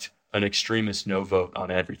just an extremist no vote on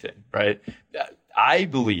everything, right? I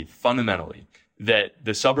believe fundamentally that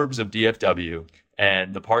the suburbs of DFW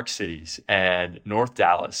and the Park Cities and North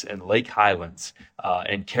Dallas and Lake Highlands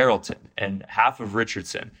and Carrollton and half of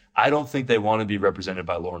Richardson, I don't think they want to be represented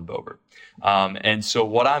by Lauren Boebert. And so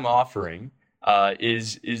what I'm offering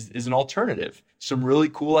is an alternative, some really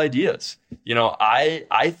cool ideas. You know,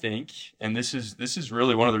 I think, and this is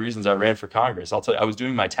really one of the reasons I ran for Congress. I'll tell you, I was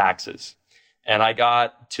doing my taxes and I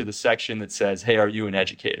got to the section that says, hey, are you an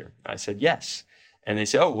educator? And I said, yes. And they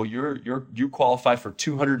say, oh, well, you qualify for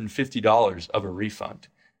 $250 of a refund.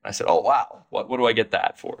 And I said, oh, wow. What do I get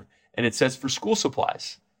that for? And it says for school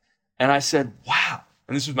supplies. And I said, wow.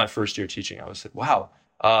 And this was my first year teaching. I said, wow,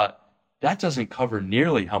 that doesn't cover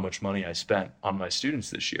nearly how much money I spent on my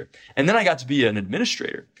students this year. And then I got to be an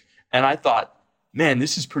administrator. And I thought, man,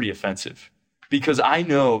 this is pretty offensive because I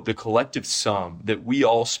know the collective sum that we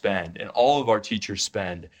all spend and all of our teachers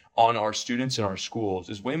spend on our students in our schools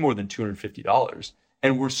is way more than $250.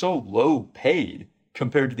 And we're so low paid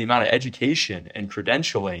compared to the amount of education and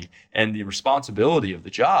credentialing and the responsibility of the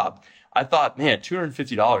job. I thought, man,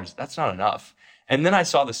 $250, that's not enough. And then I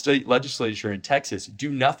saw the state legislature in Texas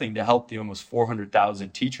do nothing to help the almost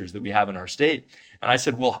 400,000 teachers that we have in our state. And I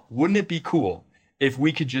said, well, wouldn't it be cool if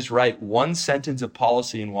we could just write one sentence of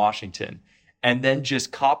policy in Washington and then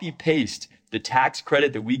just copy paste the tax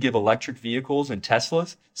credit that we give electric vehicles and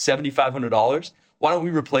Teslas, $7,500? Why don't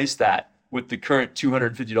we replace that with the current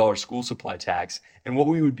 $250 school supply tax? And what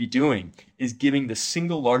we would be doing is giving the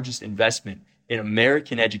single largest investment in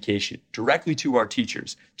American education directly to our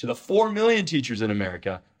teachers, to the 4 million teachers in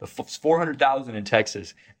America, the 400,000 in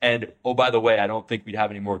Texas. And oh, by the way, I don't think we'd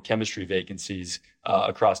have any more chemistry vacancies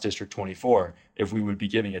across District 24 if we would be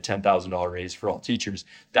giving a $10,000 raise for all teachers.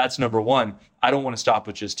 That's number one. I don't want to stop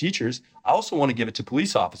with just teachers. I also want to give it to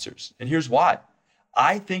police officers. And here's why.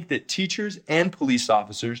 I think that teachers and police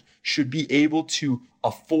officers should be able to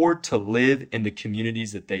afford to live in the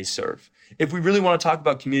communities that they serve. If we really want to talk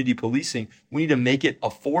about community policing, we need to make it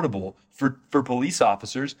affordable for police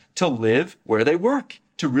officers to live where they work,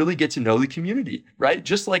 to really get to know the community, right?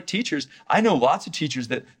 Just like teachers, I know lots of teachers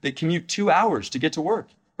that commute 2 hours to get to work,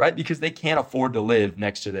 right? Because they can't afford to live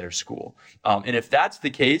next to their school. And if that's the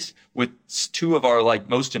case with two of our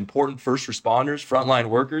most important first responders, frontline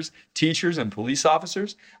workers, teachers and police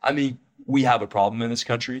officers, I mean, we have a problem in this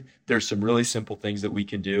country. There's some really simple things that we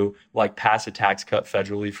can do, like pass a tax cut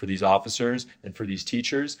federally for these officers and for these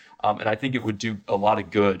teachers. And I think it would do a lot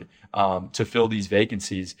of good to fill these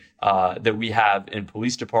vacancies that we have in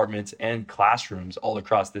police departments and classrooms all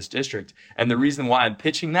across this district. And the reason why I'm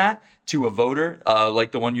pitching that to a voter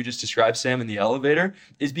like the one you just described, Sam, in the elevator,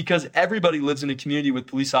 is because everybody lives in a community with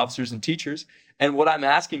police officers and teachers. And what I'm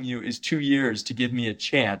asking you is 2 years to give me a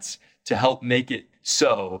chance to help make it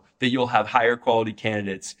so that you'll have higher quality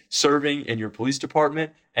candidates serving in your police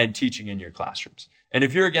department and teaching in your classrooms. And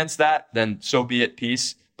if you're against that, then so be it,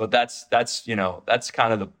 peace. But that's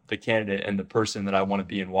kind of the candidate and the person that I want to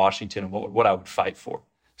be in Washington and what I would fight for.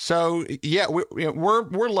 So yeah,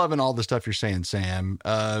 we're loving all the stuff you're saying, Sam.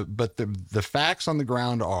 But the facts on the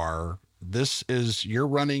ground are you're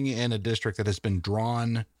running in a district that has been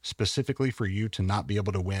drawn specifically for you to not be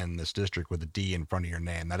able to win this district with a D in front of your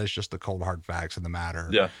name. That is just the cold hard facts of the matter.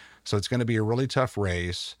 Yeah. So it's going to be a really tough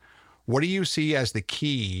race. What do you see as the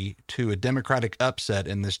key to a Democratic upset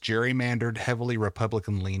in this gerrymandered, heavily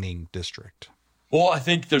Republican leaning district? Well, I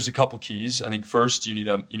think there's a couple keys. I think first you need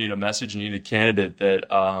a message, you need a candidate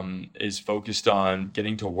that is focused on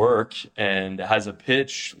getting to work and has a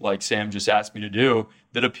pitch like Sam just asked me to do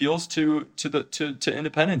that appeals to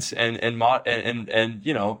independents and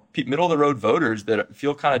middle of the road voters that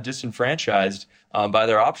feel kind of disenfranchised by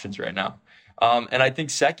their options right now. And I think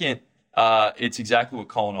second, it's exactly what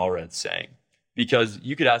Colin Allred's saying, because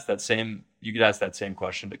you could ask that same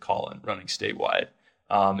question to Colin running statewide.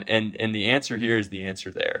 And the answer here is the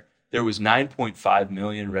answer there. There was 9.5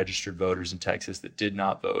 million registered voters in Texas that did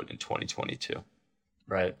not vote in 2022,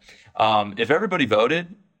 right? If everybody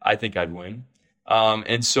voted, I think I'd win.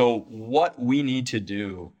 And so what we need to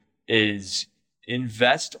do is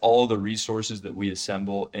invest all the resources that we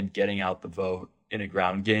assemble in getting out the vote in a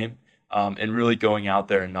ground game, and really going out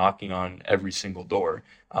there and knocking on every single door,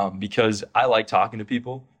 because I like talking to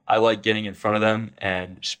people. I like getting in front of them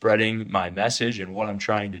and spreading my message and what I'm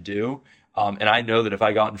trying to do. And I know that if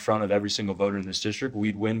I got in front of every single voter in this district,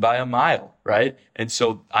 we'd win by a mile, right? And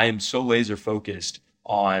so I am so laser focused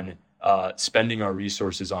on spending our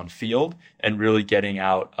resources on field and really getting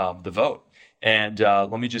out the vote. And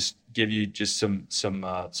let me just give you just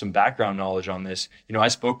some background knowledge on this. I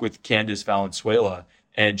spoke with Candace Valenzuela,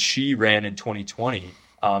 and she ran in 2020.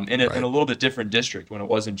 In a little bit different district when it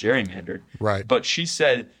wasn't gerrymandered. Right. But she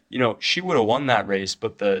said, she would have won that race,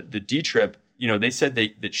 but the D-Trip, they said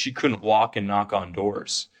that she couldn't walk and knock on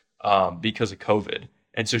doors because of COVID.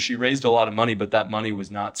 And so she raised a lot of money, but that money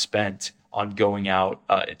was not spent on going out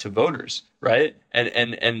to voters, right?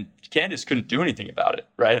 And Candace couldn't do anything about it,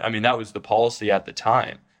 right? I mean, that was the policy at the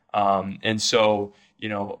time. And so,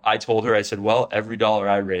 I told her, I said, well, every dollar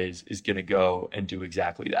I raise is going to go and do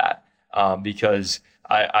exactly that. Because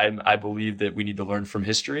I believe that we need to learn from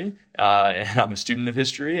history, and I'm a student of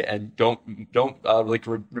history, and don't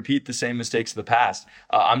repeat the same mistakes of the past.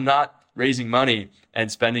 I'm not raising money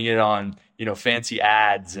and spending it on fancy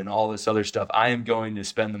ads and all this other stuff. I am going to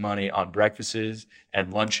spend the money on breakfasts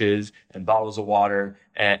and lunches and bottles of water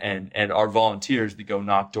and our volunteers that go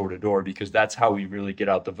knock door to door, because that's how we really get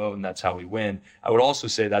out the vote and that's how we win. I would also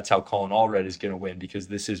say that's how Colin Allred is going to win, because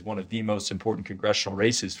this is one of the most important congressional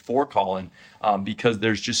races for Colin, because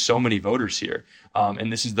there's just so many voters here.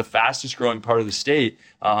 And this is the fastest growing part of the state.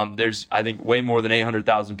 There's, I think, way more than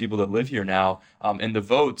 800,000 people that live here now. And the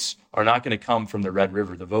votes are not going to come from the Red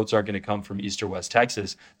River. The votes aren't going to come from East or West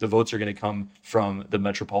Texas. The votes are going to come from the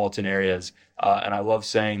metropolitan areas. And I love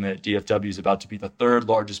saying that DFW is about to be the third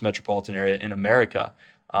largest metropolitan area in America.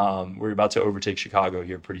 We're about to overtake Chicago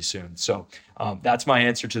here pretty soon. So that's my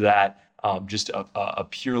answer to that. Just a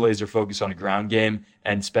pure laser focus on a ground game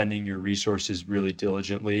and spending your resources really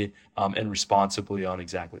diligently and responsibly on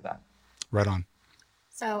exactly that. Right on.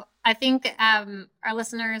 So I think our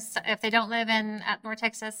listeners, if they don't live in North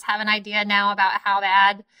Texas, have an idea now about how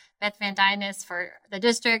bad Beth Van Dyne is for the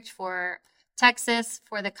district, for Texas,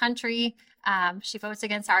 for the country. She votes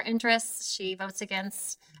against our interests. She votes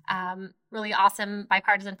against really awesome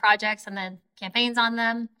bipartisan projects and then campaigns on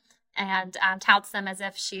them, and touts them as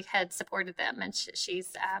if she had supported them, and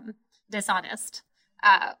she's dishonest.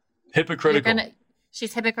 Hypocritical.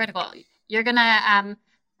 She's hypocritical. You're going to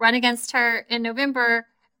run against her in November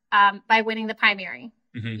by winning the primary.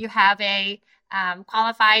 Mm-hmm. You have a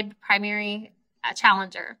qualified primary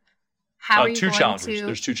challenger. How are you going challengers.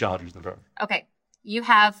 There's two challengers in the primary. Okay. You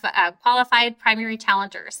have qualified primary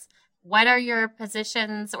challengers. What are your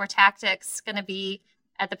positions or tactics going to be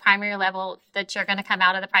at the primary level that you're going to come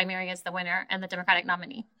out of the primary as the winner and the Democratic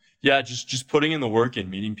nominee? Yeah, just putting in the work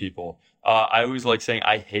and meeting people. I always like saying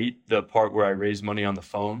I hate the part where I raise money on the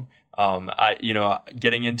phone.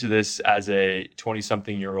 Getting into this as a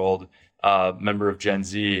 20-something-year-old member of Gen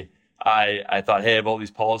Z, I thought, hey, I have all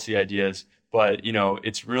these policy ideas, but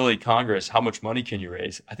it's really Congress. How much money can you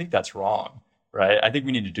raise? I think that's wrong, right? I think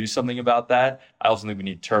we need to do something about that. I also think we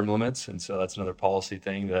need term limits, and so that's another policy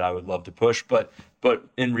thing that I would love to push. But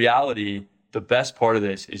in reality, the best part of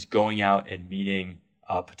this is going out and meeting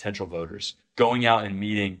potential voters, going out and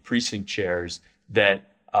meeting precinct chairs that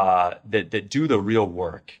do the real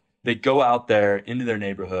work. They go out there into their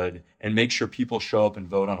neighborhood and make sure people show up and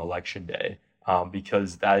vote on election day,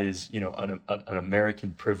 because that is, an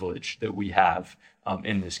American privilege that we have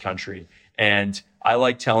in this country. And I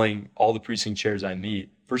like telling all the precinct chairs I meet,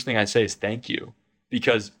 first thing I say is thank you,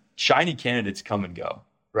 because shiny candidates come and go,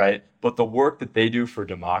 right? But the work that they do for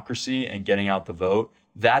democracy and getting out the vote,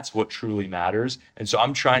 that's what truly matters. And so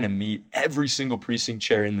I'm trying to meet every single precinct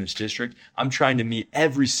chair in this district. I'm trying to meet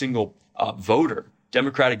every single voter,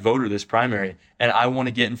 Democratic voter this primary, and I want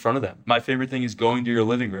to get in front of them. My favorite thing is going to your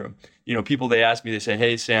living room. People, they ask me, they say,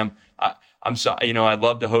 hey, Sam, I'm sorry, I'd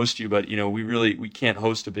love to host you, but we can't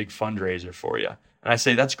host a big fundraiser for you. And I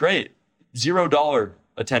say, that's great. $0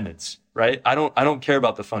 attendance, right? I don't care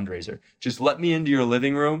about the fundraiser. Just let me into your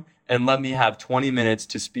living room and let me have 20 minutes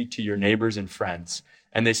to speak to your neighbors and friends.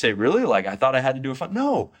 And they say, really? Like, I thought I had to do a fund.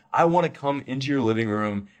 No, I want to come into your living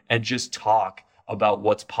room and just talk about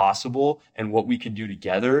what's possible and what we can do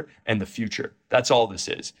together and the future. That's all this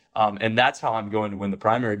is. And that's how I'm going to win the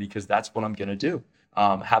primary, because that's what I'm going to do.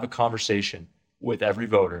 Have a conversation with every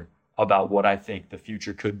voter about what I think the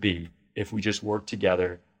future could be if we just work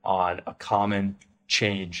together on a common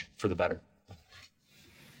change for the better.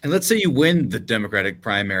 And let's say you win the Democratic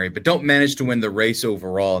primary, but don't manage to win the race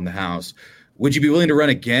overall in the House. Would you be willing to run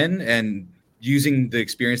again and using the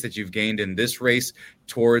experience that you've gained in this race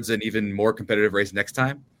towards an even more competitive race next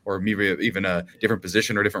time, or maybe even a different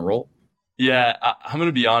position or different role? Yeah, I'm going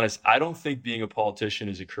to be honest. I don't think being a politician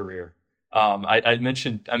is a career. I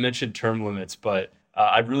mentioned term limits, but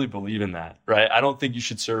I really believe in that, right? I don't think you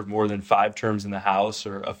should serve more than 5 terms in the House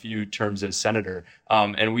or a few terms as senator.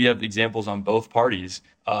 And we have examples on both parties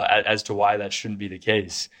as to why that shouldn't be the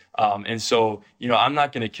case. And so, I'm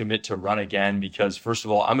not going to commit to run again because, first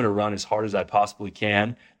of all, I'm going to run as hard as I possibly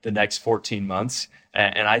can the next 14 months,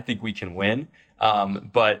 and I think we can win.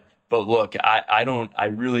 But look, I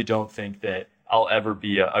really don't think that I'll ever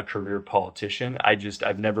be a career politician.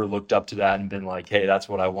 I've never looked up to that and been like, hey, that's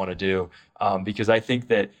what I want to do. Because I think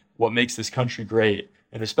that what makes this country great,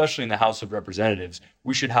 and especially in the House of Representatives,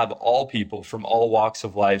 we should have all people from all walks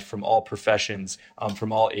of life, from all professions,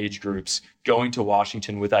 from all age groups, going to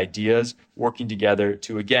Washington with ideas, working together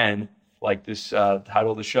to, again, like this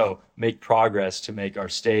title of the show, make progress to make our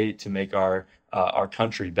state, to make our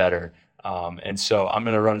country better. And so I'm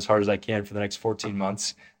going to run as hard as I can for the next 14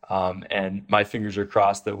 months. And my fingers are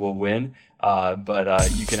crossed that we'll win.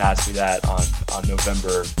 But you can ask me that on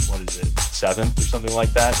November, 7th or something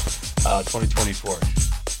like that, 2024.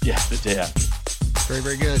 Yeah, the day after. Very,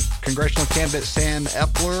 very good. Congressional candidate Sam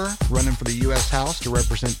Epler, running for the U.S. House to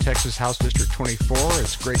represent Texas House District 24.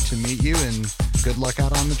 It's great to meet you, and good luck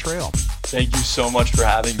out on the trail. Thank you so much for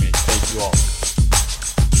having me. Thank you all.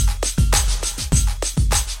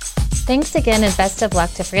 Thanks again and best of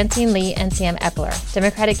luck to Francine Lee and Sam Epler,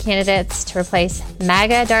 Democratic candidates to replace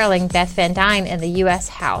MAGA darling Beth Van Dyne in the U.S.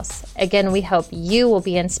 House. Again, we hope you will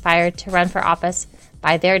be inspired to run for office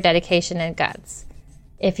by their dedication and guts.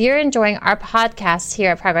 If you're enjoying our podcast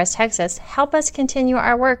here at Progress Texas, help us continue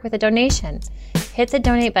our work with a donation. Hit the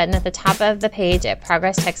donate button at the top of the page at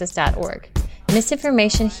progresstexas.org.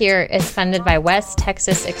 Misinformation here is funded by West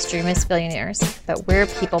Texas extremist billionaires, but we're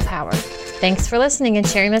people power. Thanks for listening and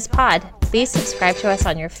sharing this pod. Please subscribe to us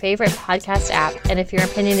on your favorite podcast app, and if you're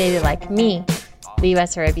opinionated like me, leave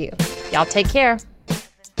us a review. Y'all take care.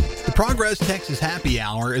 The Progress Texas Happy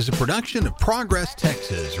Hour is a production of Progress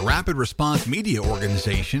Texas, a rapid response media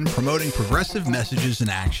organization promoting progressive messages and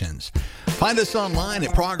actions. Find us online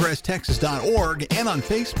at progresstexas.org and on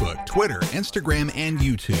Facebook, Twitter, Instagram, and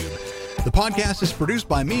YouTube. The podcast is produced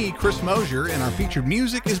by me, Chris Mosier, and our featured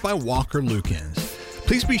music is by Walker Lukens.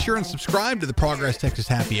 Please be sure and subscribe to the Progress Texas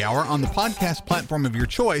Happy Hour on the podcast platform of your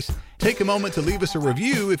choice. Take a moment to leave us a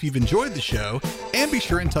review if you've enjoyed the show, and be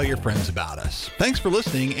sure and tell your friends about us. Thanks for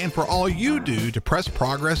listening and for all you do to press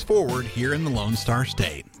progress forward here in the Lone Star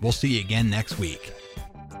State. We'll see you again next week.